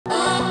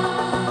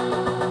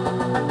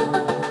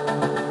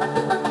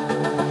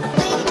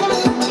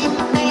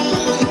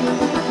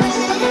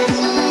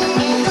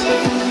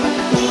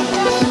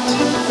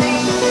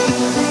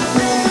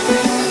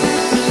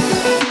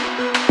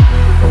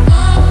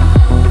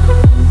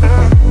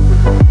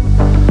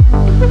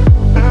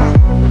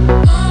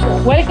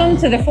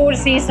to the Four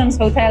Seasons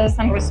Hotels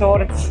and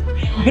Resorts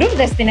Group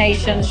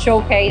Destination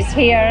Showcase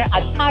here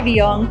at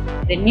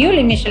Pavyllon, the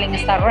newly Michelin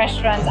star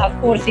restaurant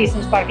at Four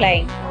Seasons Park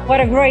Lane.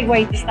 What a great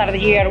way to start the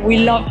year. We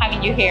love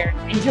having you here.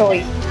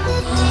 Enjoy.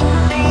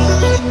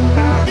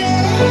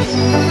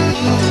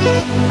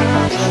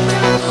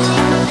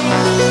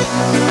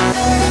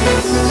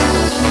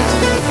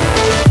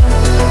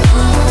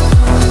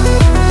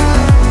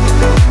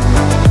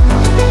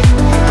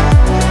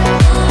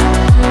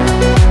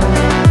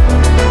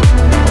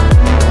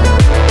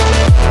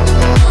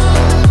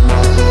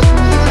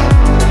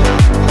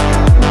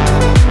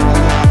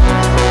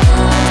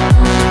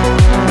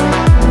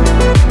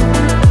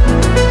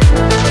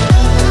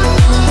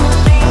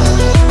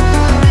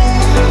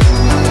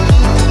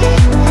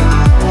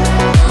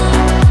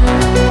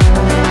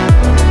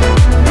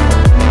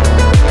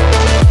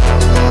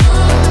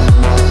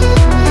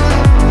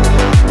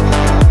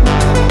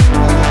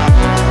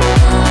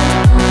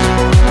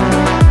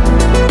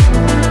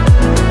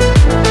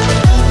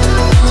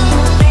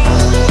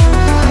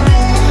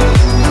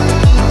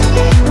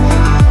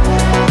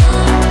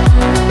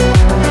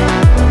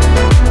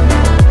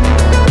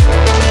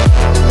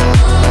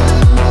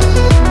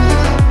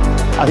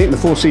 I think the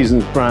Four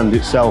Seasons brand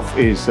itself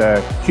is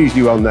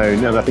hugely well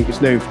known, and I think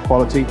it's known for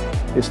quality,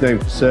 it's known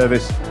for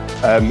service,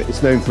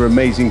 it's known for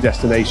amazing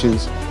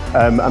destinations,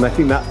 and I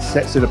think that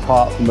sets it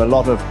apart from a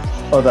lot of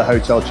other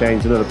hotel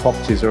chains and other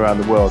properties around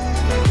the world.